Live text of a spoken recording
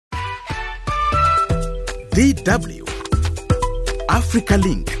DW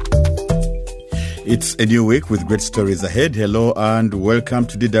AfricaLink. It's a new week with great stories ahead. Hello and welcome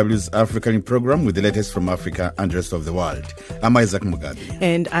to DW's AfricaLink program with the latest from Africa and the rest of the world. I'm Isaac Mugabe.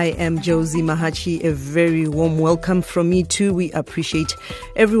 And I am Josie Mahachi. A very warm welcome from me too. We appreciate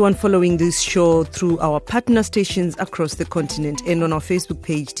everyone following this show through our partner stations across the continent and on our Facebook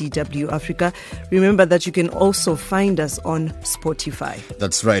page, DW Africa. Remember that you can also find us on Spotify.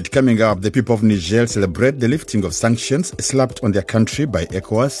 That's right. Coming up, the people of Niger celebrate the lifting of sanctions slapped on their country by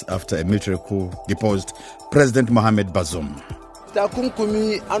ECOWAS after a military coup deposed President Mohamed Bazoum.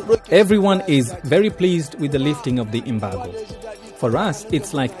 Everyone is very pleased with the lifting of the embargo. For us,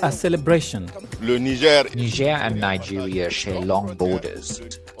 it's like a celebration. Niger and Nigeria share long borders.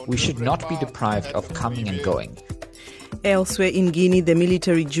 We should not be deprived of coming and going. Elsewhere in Guinea, the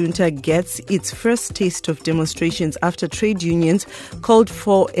military junta gets its first taste of demonstrations after trade unions called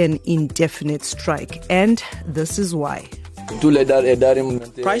for an indefinite strike. And this is why.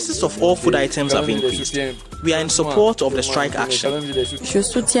 Prices of all food items have increased. We are in support of the strike action.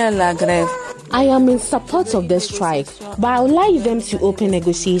 I am in support of the strike, but I would like them to open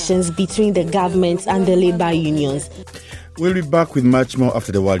negotiations between the government and the labor unions. We'll be back with much more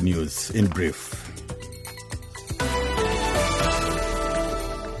after the world news in brief.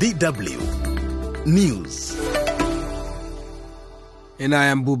 DW News. And I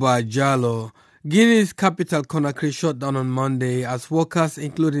am Buba Jallo. Guinea's capital Conakry shut down on Monday as workers,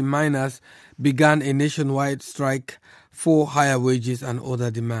 including miners, began a nationwide strike for higher wages and other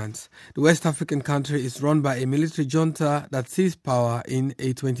demands. The West African country is run by a military junta that seized power in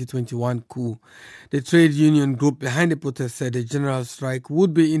a 2021 coup. The trade union group behind the protest said the general strike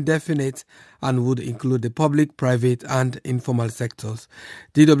would be indefinite and would include the public, private and informal sectors.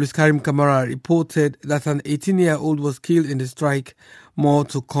 DW's Karim Kamara reported that an 18-year-old was killed in the strike. More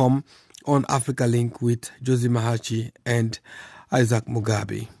to come on AfricaLink with Josie Mahachi and Isaac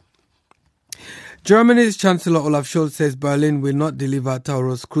Mugabe. Germany's Chancellor Olaf Scholz says Berlin will not deliver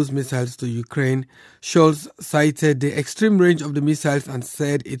Taurus cruise missiles to Ukraine. Scholz cited the extreme range of the missiles and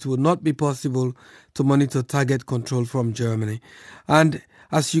said it would not be possible to monitor target control from Germany. And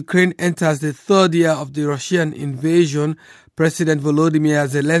as Ukraine enters the third year of the Russian invasion, President Volodymyr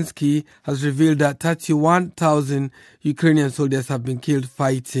Zelensky has revealed that 31,000 Ukrainian soldiers have been killed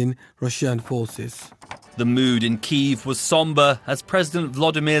fighting Russian forces. The mood in Kyiv was somber as President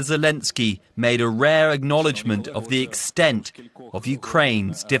Volodymyr Zelensky made a rare acknowledgement of the extent of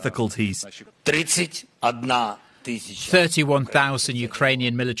Ukraine's difficulties. 31,000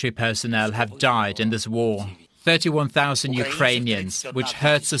 Ukrainian military personnel have died in this war. 31,000 Ukrainians, which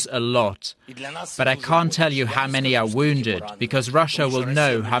hurts us a lot. But I can't tell you how many are wounded, because Russia will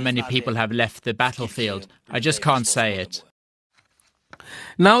know how many people have left the battlefield. I just can't say it.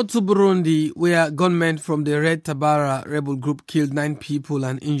 Now to Burundi, where gunmen from the Red Tabara rebel group killed 9 people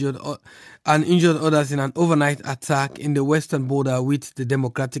and injured others in an overnight attack in the western border with the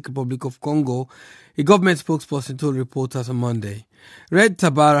Democratic Republic of Congo, a government spokesperson told reporters on Monday. Red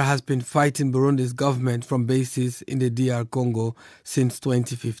Tabara has been fighting Burundi's government from bases in the DR Congo since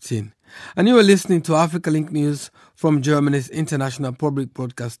 2015. And you are listening to AfricaLink News from Germany's international public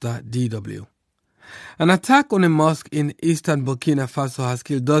broadcaster DW. An attack on a mosque in eastern Burkina Faso has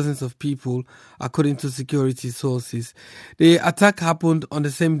killed dozens of people, according to security sources. The attack happened on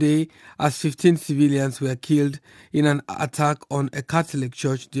the same day as 15 civilians were killed in an attack on a Catholic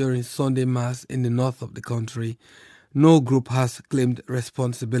church during Sunday Mass in the north of the country. No group has claimed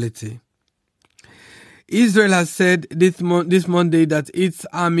responsibility. Israel has said this Monday that its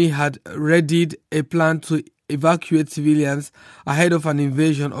army had readied a plan to evacuate civilians ahead of an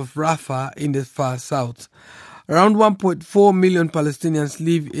invasion of Rafah in the far south. Around 1.4 million Palestinians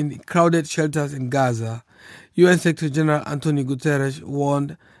live in crowded shelters in Gaza. UN Secretary General Antonio Guterres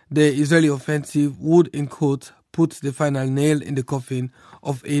warned the Israeli offensive would, in quote, put the final nail in the coffin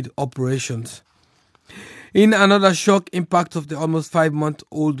of aid operations. In another shock impact of the almost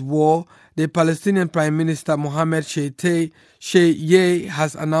 5-month-old war, the Palestinian Prime Minister Mohammed Sheyeh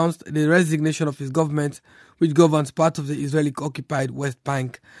has announced the resignation of his government, which governs part of the Israeli-occupied West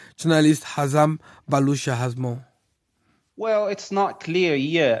Bank. Journalist Hazam Balusha has more. Well, it's not clear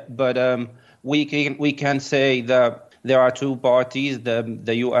yet, but we can say that there are two parties. The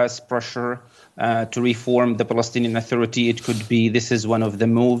U.S. pressure to reform the Palestinian Authority. It could be this is one of the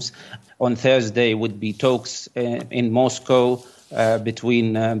moves. On Thursday would be talks in Moscow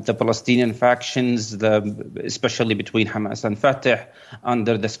between the Palestinian factions, especially between Hamas and Fatah,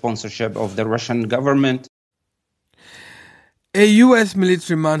 under the sponsorship of the Russian government. A U.S.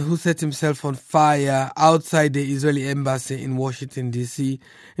 military man who set himself on fire outside the Israeli embassy in Washington, D.C.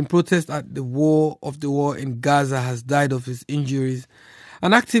 in protest at the war in Gaza has died of his injuries.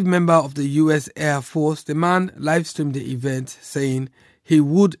 An active member of the U.S. Air Force, the man live-streamed the event, saying he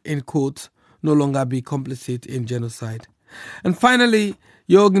would, in quotes, no longer be complicit in genocide. And finally,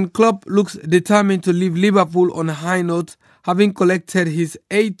 Jurgen Klopp looks determined to leave Liverpool on a high note, having collected his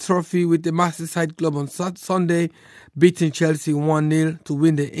 8th trophy with the Merseyside club on Sunday, beating Chelsea 1-0 to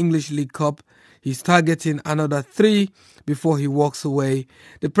win the English League Cup. He's targeting another 3 before he walks away.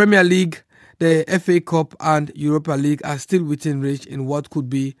 The Premier League, the FA Cup and Europa League are still within reach in what could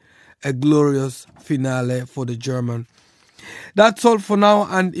be a glorious finale for the German. That's all for now,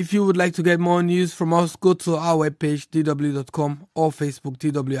 and if you would like to get more news from us, go to our webpage dw.com or Facebook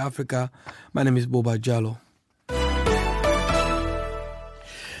DW Africa. My name is Boba Jallo.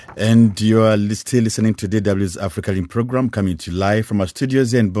 And you are still listening to DW's AfricaLink program, coming to you live from our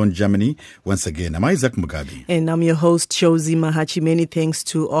studios here in Bonn, Germany. Once again, I'm Isaac Mugabi. And I'm your host, Chozi Mahachi. Many thanks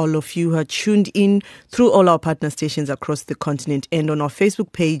to all of you who are tuned in through all our partner stations across the continent and on our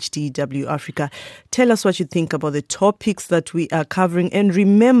Facebook page, DW Africa. Tell us what you think about the topics that we are covering. And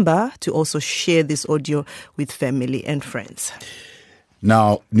remember to also share this audio with family and friends.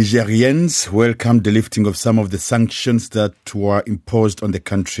 Now, Nigerians welcomed the lifting of some of the sanctions that were imposed on the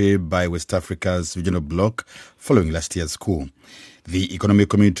country by West Africa's regional bloc following last year's coup. The Economic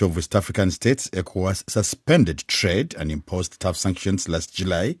Community of West African States, ECOWAS, suspended trade and imposed tough sanctions last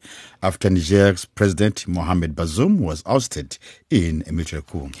July after Niger's President Mohamed Bazoum was ousted in a military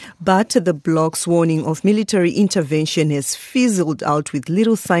coup. But the bloc's warning of military intervention has fizzled out with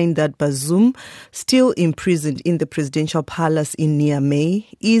little sign that Bazoum, still imprisoned in the presidential palace in Niamey,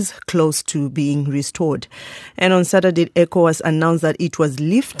 is close to being restored. And on Saturday, ECOWAS announced that it was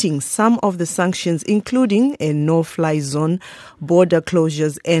lifting some of the sanctions, including a no-fly zone, border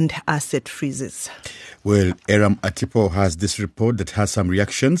closures and asset freezes. Well, Eram Atipo has this report that has some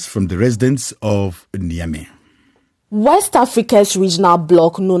reactions from the residents of Niamey. West Africa's regional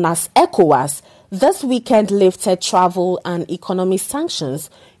bloc known as ECOWAS this weekend lifted travel and economic sanctions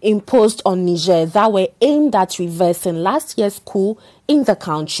imposed on Niger that were aimed at reversing last year's coup in the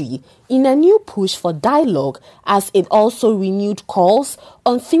country in a new push for dialogue, as it also renewed calls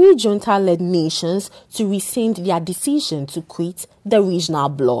on 3 junta-led nations to rescind their decision to quit the regional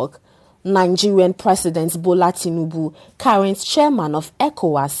bloc. Nigerian President Bola Tinubu, current chairman of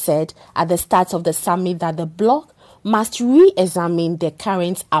ECOWAS, said at the start of the summit that the bloc must re-examine their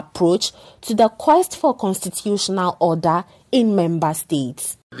current approach to the quest for constitutional order in member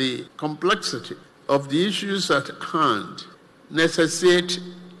states. The complexity of the issues at hand necessitate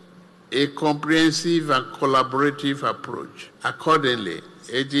a comprehensive and collaborative approach. Accordingly,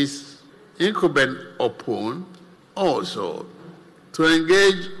 it is incumbent upon also to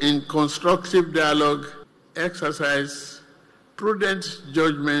engage in constructive dialogue, exercise prudent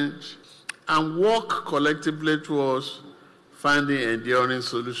judgment, and work collectively towards finding enduring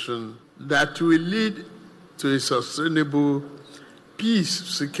solutions that will lead to a sustainable peace,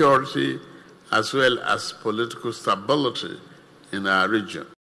 security, as well as political stability in our region.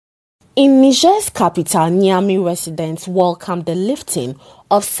 In Niger's capital, Niamey residents welcomed the lifting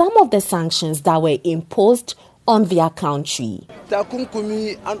of some of the sanctions that were imposed on their country.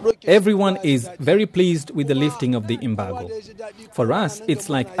 Everyone is very pleased with the lifting of the embargo. For us, it's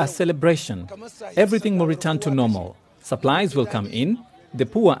like a celebration. Everything will return to normal. Supplies will come in, the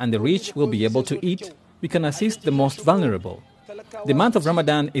poor and the rich will be able to eat, we can assist the most vulnerable. The month of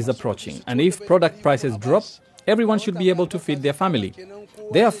Ramadan is approaching, and if product prices drop, everyone should be able to feed their family.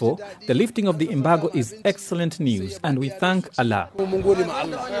 Therefore, the lifting of the embargo is excellent news, and we thank Allah.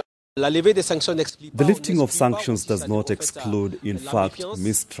 The lifting of sanctions does not exclude, in fact,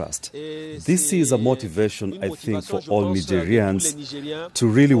 mistrust. This is a motivation, I think, for all Nigerians to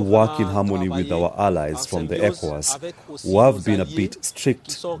really work in harmony with our allies from the ECOWAS, who have been a bit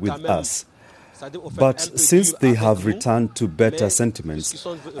strict with us. But since they have returned to better sentiments,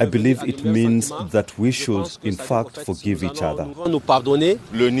 I believe it means that we should, in fact, forgive each other.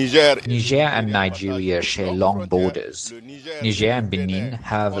 Niger and Nigeria share long borders. Niger and Benin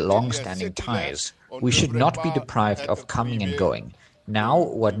have long-standing ties. We should not be deprived of coming and going. Now,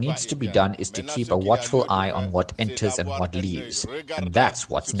 what needs to be done is to keep a watchful eye on what enters and what leaves. And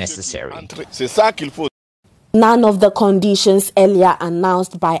that's what's necessary. None of the conditions earlier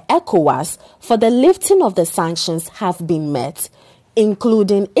announced by ECOWAS for the lifting of the sanctions have been met,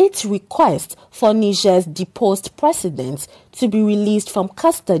 including its request for Niger's deposed president to be released from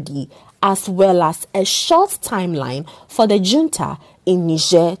custody, as well as a short timeline for the junta in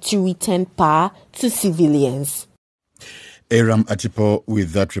Niger to return power to civilians. Aram Atipo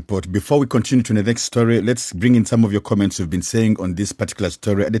with that report. Before we continue to the next story, let's bring in some of your comments you've been saying on this particular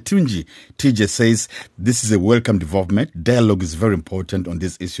story. At the Tunji, TJ says, this is a welcome development. Dialogue is very important on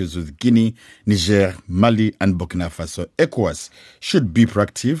these issues with Guinea, Niger, Mali, and Burkina Faso. ECOWAS should be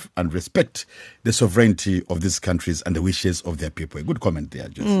proactive and respect the sovereignty of these countries and the wishes of their people. A good comment there,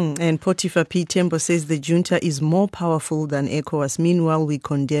 Joseph. And Potifa P. Tembo says the junta is more powerful than ECOWAS. Meanwhile, we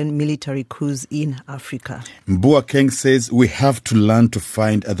condemn military coups in Africa. Mbua Keng says, we have to learn to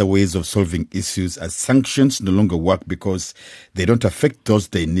find other ways of solving issues as sanctions no longer work because they don't affect those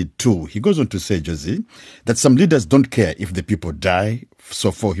they need to. He goes on to say, Josie, that some leaders don't care if the people die.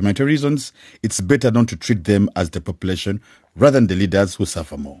 So for humanitarian reasons, it's better not to treat them as the population rather than the leaders who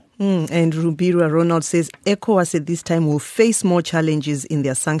suffer more. And Rubira Ronald says ECOWAS at this time will face more challenges in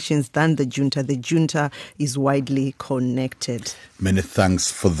their sanctions than the junta. The junta is widely connected. Many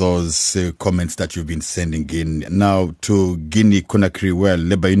thanks for those comments that you've been sending in. Now to Guinea, Conakry, where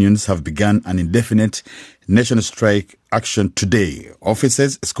labor unions have begun an indefinite national strike action today.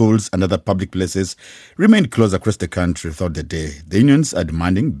 Offices, schools and other public places remain closed across the country throughout the day. The unions are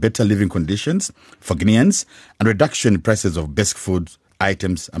demanding better living conditions for Guineans and reduction in prices of basic food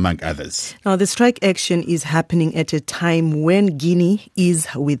items, among others. Now, the strike action is happening at a time when Guinea is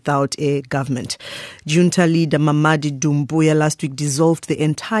without a government. Junta leader Mamadi Doumbouya last week dissolved the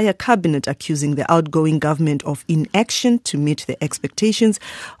entire cabinet, accusing the outgoing government of inaction to meet the expectations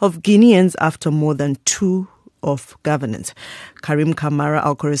of Guineans after more than 2 of governance. Karim Kamara,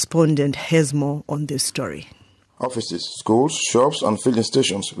 our correspondent, has more on this story. Offices, schools, shops and filling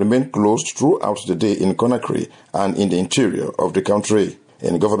stations remain closed throughout the day in Conakry and in the interior of the country.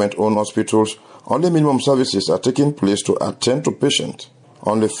 In government-owned hospitals, only minimum services are taking place to attend to patients.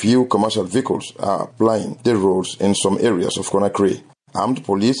 Only few commercial vehicles are plying the roads in some areas of Conakry. Armed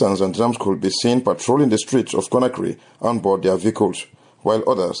police and gendarmes could be seen patrolling the streets of Conakry on board their vehicles, while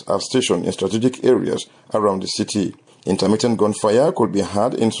others are stationed in strategic areas around the city. Intermittent gunfire could be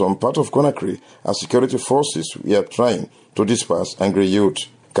heard in some part of Conakry as security forces were trying to disperse angry youth.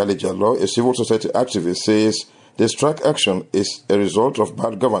 Khalid Jallo, a civil society activist, says the strike action is a result of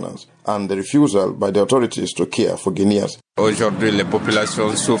bad governance and the refusal by the authorities to care for Guineans.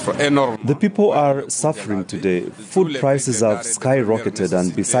 The people are suffering today. Food prices have skyrocketed,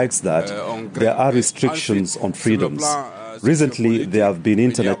 and besides that, there are restrictions on freedoms. Recently, there have been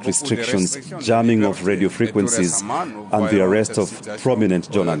internet restrictions, jamming of radio frequencies, and the arrest of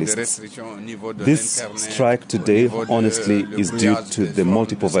prominent journalists. This strike today, honestly, is due to the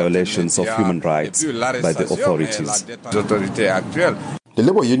multiple violations of human rights by the authorities. The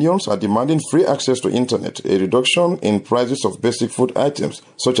labor unions are demanding free access to internet, a reduction in prices of basic food items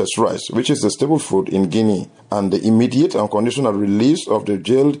such as rice, which is the staple food in Guinea, and the immediate and conditional release of the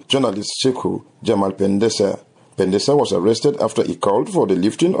jailed journalist Sheku Jamal Pendesa. Pendesa was arrested after he called for the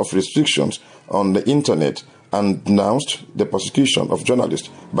lifting of restrictions on the internet and denounced the persecution of journalists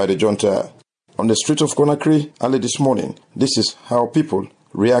by the junta. On the streets of Conakry early this morning, this is how people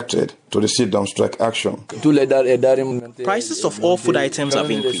reacted to the sit-down strike action. Prices of all food items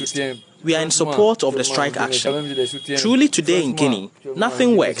have increased. We are in support of the strike action. Truly today in Guinea,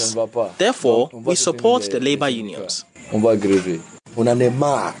 nothing works. Therefore, we support the labor unions.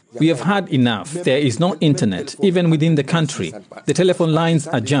 We have had enough. There is no internet, even within the country. The telephone lines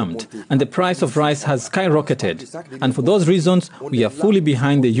are jammed, and the price of rice has skyrocketed. And for those reasons, we are fully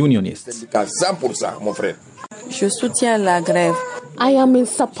behind the unionists. I am in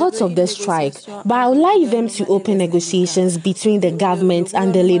support of the strike, but I would like them to open negotiations between the government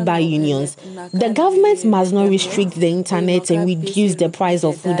and the labor unions. The government must not restrict the internet and reduce the price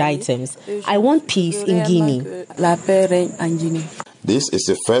of food items. I want peace in Guinea. This is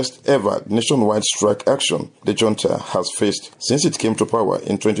the first ever nationwide strike action the junta has faced since it came to power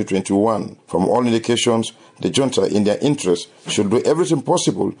in 2021. From all indications, the junta, in their interest, should do everything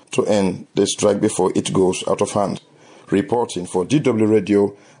possible to end the strike before it goes out of hand. Reporting for DW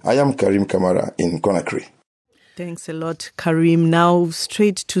Radio, I am Karim Kamara in Conakry. Thanks a lot, Karim. Now,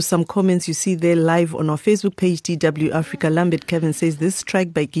 straight to some comments you see there live on our Facebook page, DW Africa. Lambert Kevin says this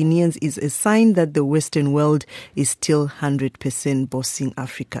strike by Guineans is a sign that the Western world is still 100% bossing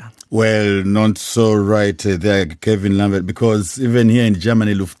Africa. Well, not so right there, Kevin Lambert, because even here in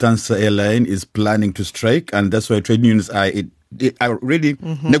Germany, Lufthansa airline is planning to strike, and that's why trade unions are really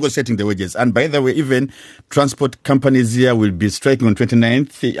negotiating the wages. And by the way, even transport companies here will be striking on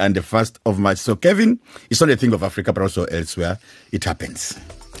 29th and the 1st of March. So, Kevin, it's not a thing of Africa, but also elsewhere. It happens.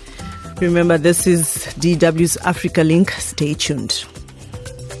 Remember, this is DW's AfricaLink. Stay tuned.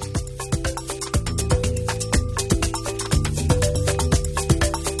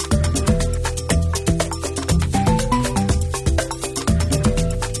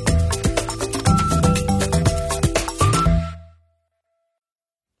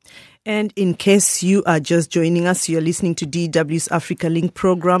 And in case you are just joining us, you're listening to DW's AfricaLink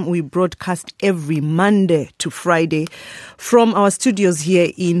program. We broadcast every Monday to Friday from our studios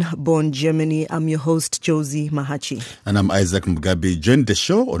here in Bonn, Germany. I'm your host, Josie Mahachi. And I'm Isaac Mugabe. Join the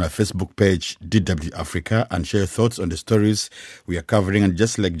show on our Facebook page, DW Africa, and share your thoughts on the stories we are covering. And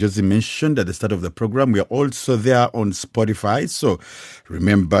just like Josie mentioned at the start of the program, we are also there on Spotify. So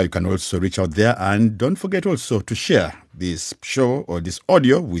remember, you can also reach out there. And don't forget also to share this show or this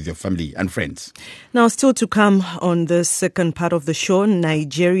audio with your family and friends. Now, still to come on the second part of the show,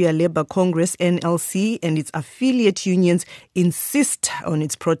 Nigeria Labour Congress, NLC, and its affiliate unions insist on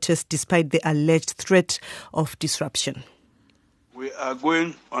its protest despite the alleged threat of disruption. We are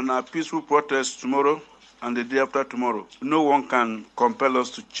going on a peaceful protest tomorrow and the day after tomorrow. No one can compel us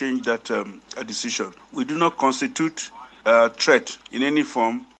to change that decision. We do not constitute a threat in any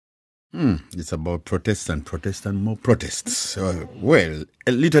form. It's about protests and more protests. Well,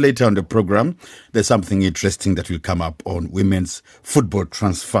 a little later on the program, there's something interesting that will come up on women's football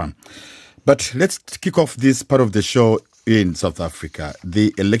transfer. But let's kick off this part of the show in South Africa.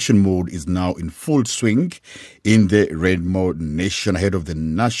 The election mode is now in full swing in the Rainbow Nation ahead of the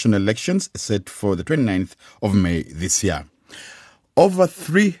national elections set for the 29th of May this year. Over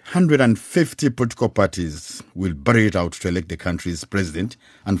 350 political parties will battle it out to elect the country's president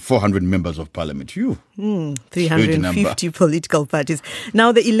and 400 members of parliament. 350 political parties.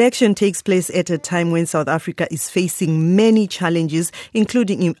 Now, the election takes place at a time when South Africa is facing many challenges,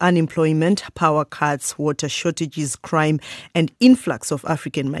 including unemployment, power cuts, water shortages, crime, and influx of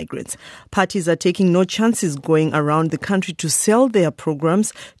African migrants. Parties are taking no chances going around the country to sell their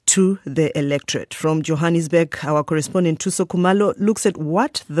programs to the electorate. From Johannesburg, our correspondent Tuso Kumalo looks at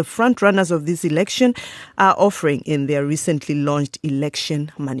what the front-runners of this election are offering in their recently launched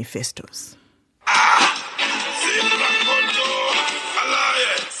election manifestos.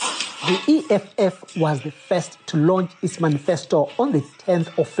 The EFF was the first to launch its manifesto on the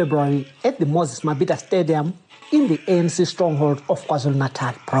 10th of February at the Moses Mabhida Stadium in the ANC stronghold of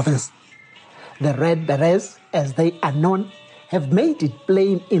KwaZulu-Natal province. The Red Berets, as they are known, have made it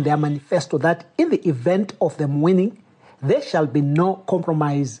plain in their manifesto that in the event of them winning, there shall be no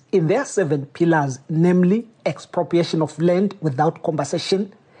compromise in their 7 pillars, namely expropriation of land without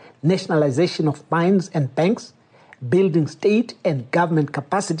compensation, nationalization of mines and banks, building state and government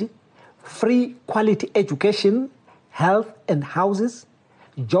capacity, free quality education, health and houses,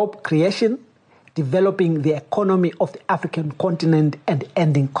 job creation, developing the economy of the African continent and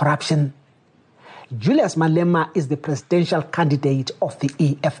ending corruption. Julius Malema is the presidential candidate of the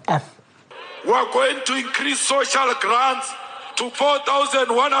EFF. We are going to increase social grants to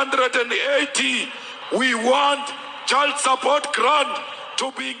 4,180. We want child support grant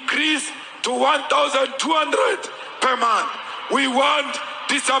to be increased to 1,200 per month. We want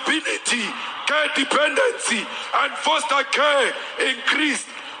disability, care dependency, and foster care increased.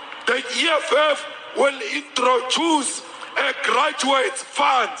 The EFF will introduce a graduates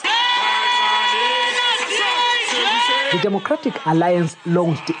fund. The Democratic Alliance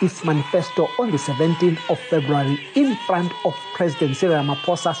launched its manifesto on the 17th of February in front of President Cyril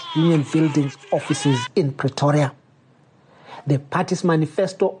Ramaphosa's Union Buildings offices in Pretoria. The party's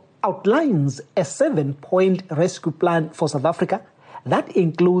manifesto outlines a 7-point rescue plan for South Africa that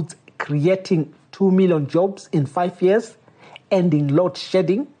includes creating 2 million jobs in 5 years, ending load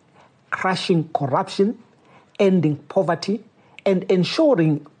shedding, crushing corruption, ending poverty, and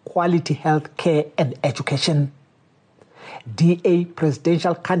ensuring quality health care and education. DA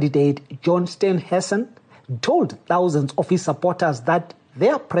presidential candidate John Steenhuisen told thousands of his supporters that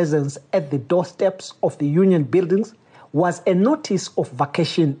their presence at the doorsteps of the union buildings was a notice of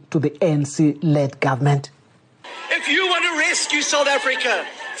vacation to the ANC-led government. If you want to rescue South Africa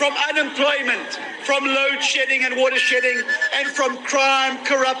from unemployment, from load shedding and water shedding, and from crime,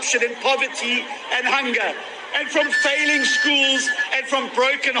 corruption, and poverty and hunger, and from failing schools and from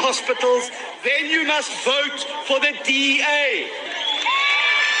broken hospitals, then you must vote for the DA.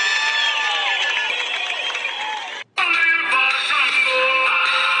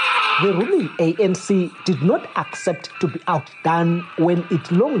 The ruling ANC did not accept to be outdone when it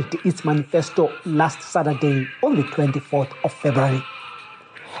launched its manifesto last Saturday on the 24th of February.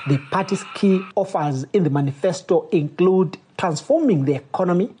 The party's key offers in the manifesto include transforming the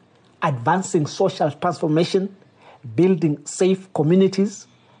economy, advancing social transformation, building safe communities,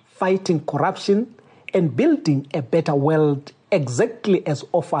 fighting corruption, and building a better world exactly as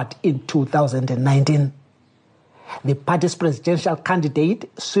offered in 2019. The party's presidential candidate,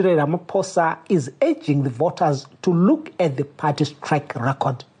 Cyril Ramaphosa, is urging the voters to look at the party's track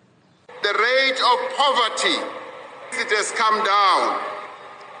record. The rate of poverty, it has come down.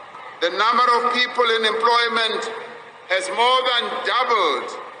 The number of people in employment has more than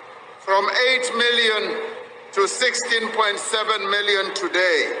doubled from 8 million to 16.7 million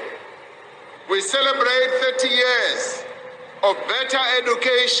today. We celebrate 30 years of better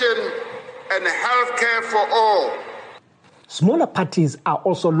education and health care for all. Smaller parties are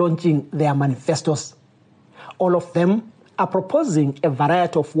also launching their manifestos. All of them are proposing a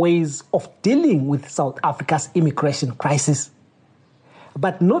variety of ways of dealing with South Africa's immigration crisis.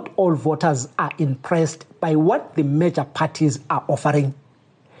 But not all voters are impressed by what the major parties are offering.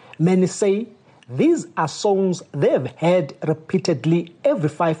 Many say these are songs they've heard repeatedly every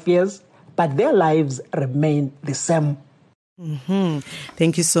 5 years, but their lives remain the same.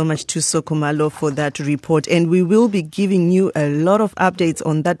 Thank you so much to Sokomalo for that report. And we will be giving you a lot of updates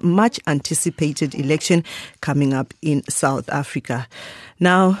on that much anticipated election coming up in South Africa.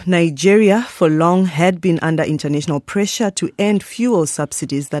 Now, Nigeria for long had been under international pressure to end fuel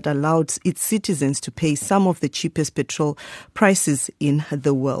subsidies that allowed its citizens to pay some of the cheapest petrol prices in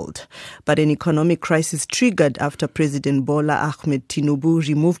the world. But an economic crisis triggered after President Bola Ahmed Tinubu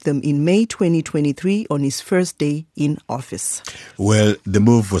removed them in May 2023 on his first day in office. Well, the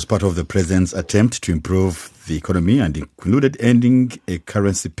move was part of the president's attempt to improve the economy and included ending a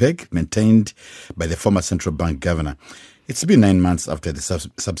currency peg maintained by the former central bank governor. It's been 9 months after the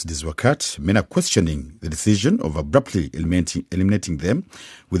subsidies were cut. Many are questioning the decision of abruptly eliminating them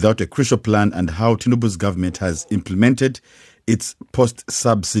without a crucial plan and how Tinubu's government has implemented its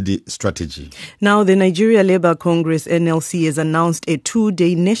post-subsidy strategy. Now, the Nigeria Labour Congress, NLC, has announced a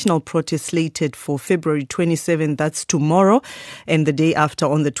 2-day national protest slated for February 27th, that's tomorrow, and the day after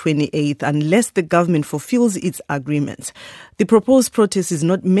on the 28th, unless the government fulfills its agreements. The proposed protest is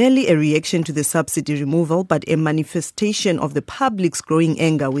not merely a reaction to the subsidy removal, but a manifestation of the public's growing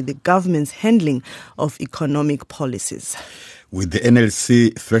anger with the government's handling of economic policies. With the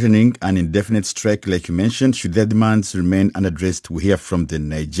NLC threatening an indefinite strike, like you mentioned, should their demands remain unaddressed, we hear from the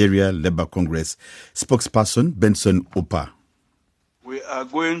Nigeria Labour Congress spokesperson, Benson Opa. We are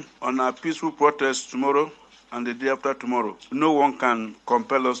going on a peaceful protest tomorrow and the day after tomorrow. No one can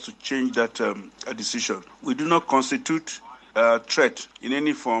compel us to change that decision. We do not constitute a threat in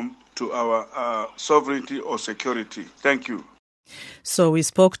any form to our sovereignty or security. Thank you. So we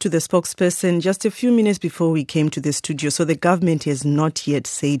spoke to the spokesperson just a few minutes before we came to the studio. So the government has not yet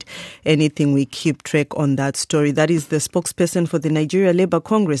said anything. We keep track on that story. That is the spokesperson for the Nigeria Labour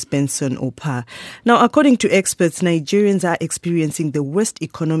Congress, Benson Opa. Now, according to experts, Nigerians are experiencing the worst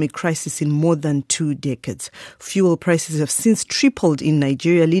economic crisis in more than 2 decades. Fuel prices have since tripled in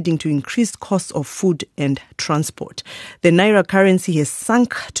Nigeria, leading to increased costs of food and transport. The Naira currency has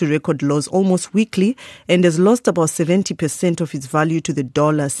sunk to record lows almost weekly and has lost about 70% of its value to the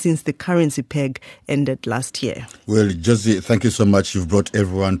dollar since the currency peg ended last year. Well, Josie, thank you so much. You've brought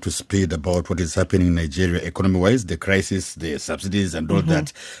everyone to speed about what is happening in Nigeria economy-wise, the crisis, the subsidies and all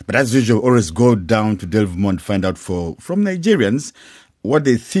that. But as usual, always go down to Delve more and find out from Nigerians what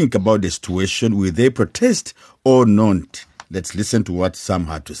they think about the situation. Will they protest or not? Let's listen to what some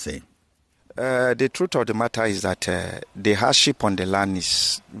had to say. The truth of the matter is that the hardship on the land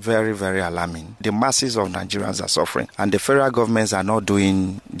is very, very alarming. The masses of Nigerians are suffering and the federal governments are not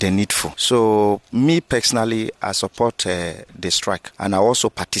doing the needful. So me personally, I support the strike and I also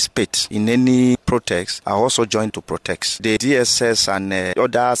participate in any protest. I also join to protest. The DSS and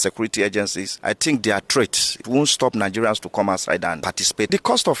other security agencies, I think their threats won't stop Nigerians to come outside and participate. The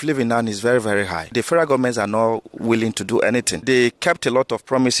cost of living now is very, very high. The federal governments are not willing to do anything. They kept a lot of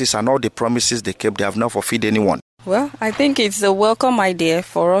promises and all the promises they kept, they have not fulfilled anyone. Well, I think it's a welcome idea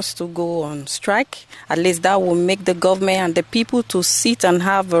for us to go on strike. At least that will make the government and the people to sit and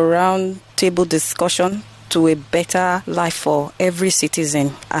have a round table discussion to a better life for every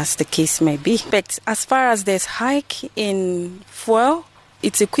citizen, as the case may be. But as far as there's hike in fuel,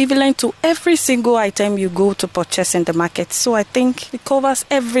 it's equivalent to every single item you go to purchase in the market. So I think it covers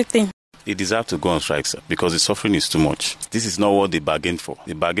everything. They deserve to go on strike, sir, because the suffering is too much. This is not what they bargained for.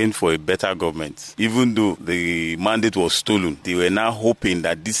 They bargained for a better government. Even though the mandate was stolen, they were now hoping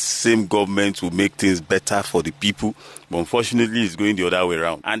that this same government will make things better for the people. But unfortunately, it's going the other way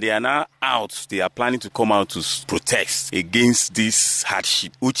around. And they are now out. They are planning to come out to protest against this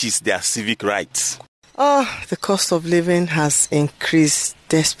hardship, which is their civic rights. The cost of living has increased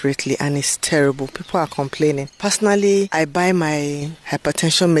desperately and it's terrible. People are complaining. Personally, I buy my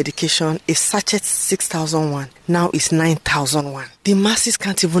hypertension medication. A sachet 6,001. Now it's 9,001. The masses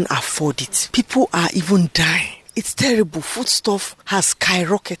can't even afford it. People are even dying. It's terrible. Foodstuff has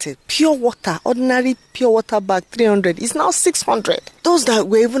skyrocketed. Pure water, ordinary pure water bag, 300, is now 600. Those that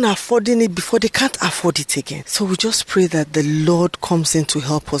were even affording it before, they can't afford it again. So we just pray that the Lord comes in to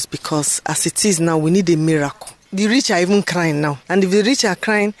help us, because as it is now, we need a miracle. The rich are even crying now. And if the rich are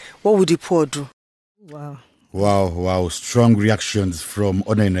crying, what would the poor do? Wow. Wow. Strong reactions from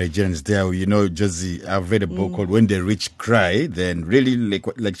ordinary Nigerians there. You know, Josie, I've read a book called When the Rich Cry. Then really,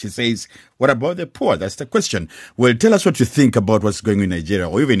 like she says, what about the poor? That's the question. Well, tell us what you think about what's going on in Nigeria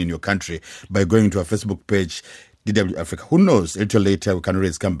or even in your country by going to our Facebook page, DW Africa. Who knows? A little later, we can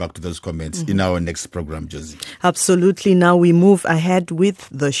always come back to those comments in our next program, Josie. Absolutely. Now we move ahead with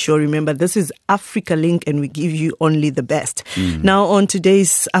the show. Remember, this is AfricaLink and we give you only the best. Now on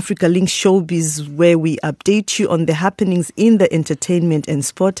today's AfricaLink Showbiz, where we update you on the happenings in the entertainment and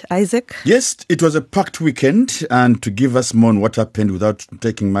sport. Isaac? Yes, it was a packed weekend, and to give us more on what happened without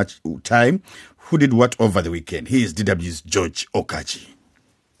taking much time, who did what over the weekend? He is DW's George Okaji.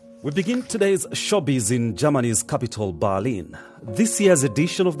 We begin today's showbiz in Germany's capital, Berlin. This year's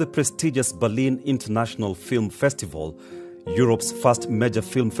edition of the prestigious Berlin International Film Festival, Europe's first major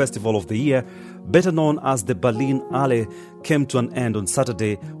film festival of the year, better known as the Berlinale, came to an end on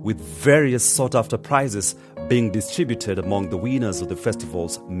Saturday with various sought-after prizes being distributed among the winners of the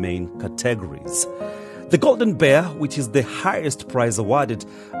festival's main categories. The Golden Bear, which is the highest prize awarded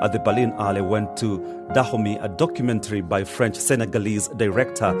at the Berlinale, went to Dahomey, a documentary by French-Senegalese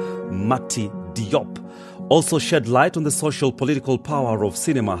director Mati Diop. Also shed light on the social-political power of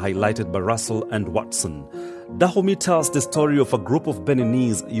cinema highlighted by Russell and Watson. Dahomey tells the story of a group of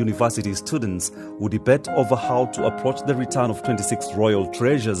Beninese university students who debate over how to approach the return of 26 royal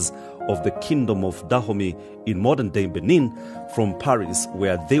treasures of the Kingdom of Dahomey in modern-day Benin from Paris,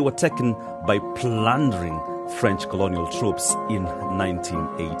 where they were taken by plundering French colonial troops in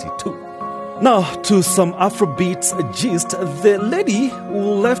 1982. Now to some Afrobeats gist. The lady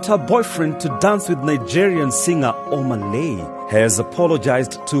who left her boyfriend to dance with Nigerian singer Omale has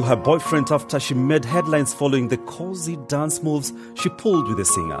apologized to her boyfriend after she made headlines following the cozy dance moves she pulled with the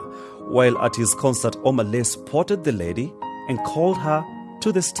singer. While at his concert, Omale spotted the lady and called her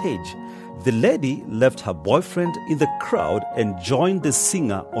to the stage. The lady left her boyfriend in the crowd and joined the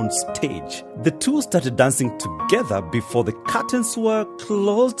singer on stage. The two started dancing together before the curtains were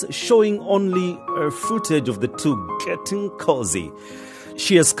closed, showing only footage of the two getting cozy.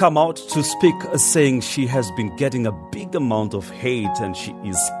 She has come out to speak, saying she has been getting a big amount of hate and she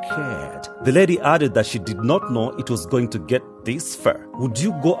is scared. The lady added that she did not know it was going to get this far. Would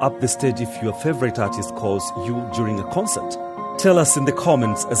you go up the stage if your favorite artist calls you during a concert? Tell us in the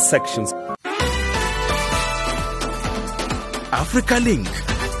comments sections. AfricaLink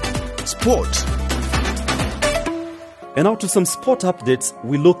Sport. And now to some sport updates.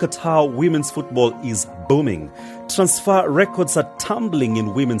 We look at how women's football is booming. Transfer records are tumbling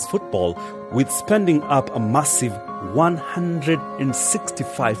in women's football, with spending up a massive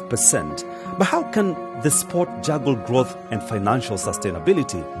 165%. But how can the sport juggle growth and financial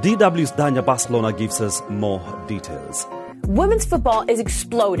sustainability? DW's Danya Barcelona gives us more details. Women's football is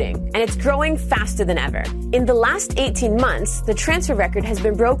exploding, and it's growing faster than ever. In the last 18 months, the transfer record has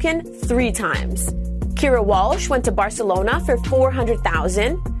been broken 3 times. Kira Walsh went to Barcelona for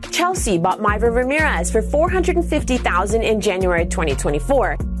 $400,000. Chelsea bought Myra Ramirez for $450,000 in January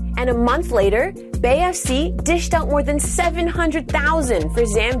 2024. And a month later, BFC dished out more than $700,000 for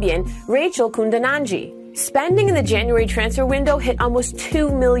Zambian Rachel Kundananji. Spending in the January transfer window hit almost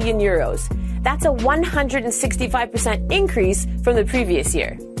 €2 million. That's a 165% increase from the previous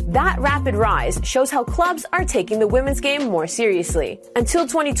year. That rapid rise shows how clubs are taking the women's game more seriously. Until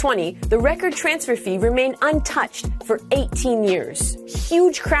 2020, the record transfer fee remained untouched for 18 years.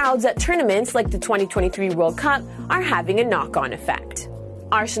 Huge crowds at tournaments like the 2023 World Cup are having a knock-on effect.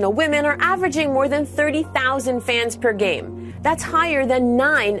 Arsenal women are averaging more than 30,000 fans per game. That's higher than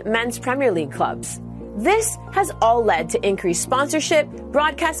 9 men's Premier League clubs. This has all led to increased sponsorship,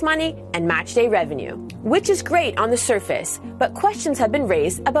 broadcast money, and matchday revenue, which is great on the surface, but questions have been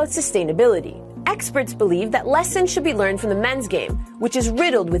raised about sustainability. Experts believe that lessons should be learned from the men's game, which is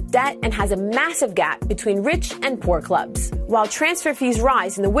riddled with debt and has a massive gap between rich and poor clubs. While transfer fees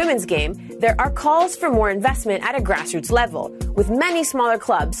rise in the women's game, there are calls for more investment at a grassroots level, with many smaller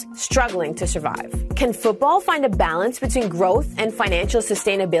clubs struggling to survive. Can football find a balance between growth and financial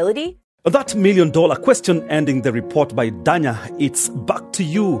sustainability? That million-dollar question ending the report by Danya. It's back to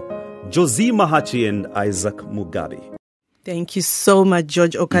you, Josie Mahachi and Isaac Mugabe. Thank you so much,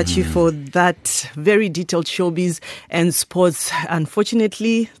 George Okachi, for that very detailed showbiz and sports.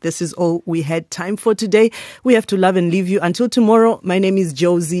 Unfortunately, this is all we had time for today. We have to love and leave you. Until tomorrow, my name is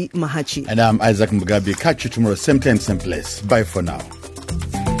Josie Mahachi. And I'm Isaac Mugabi. Catch you tomorrow, same time, same place. Bye for now.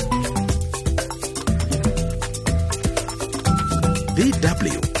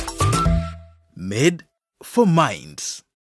 DW. Made for minds.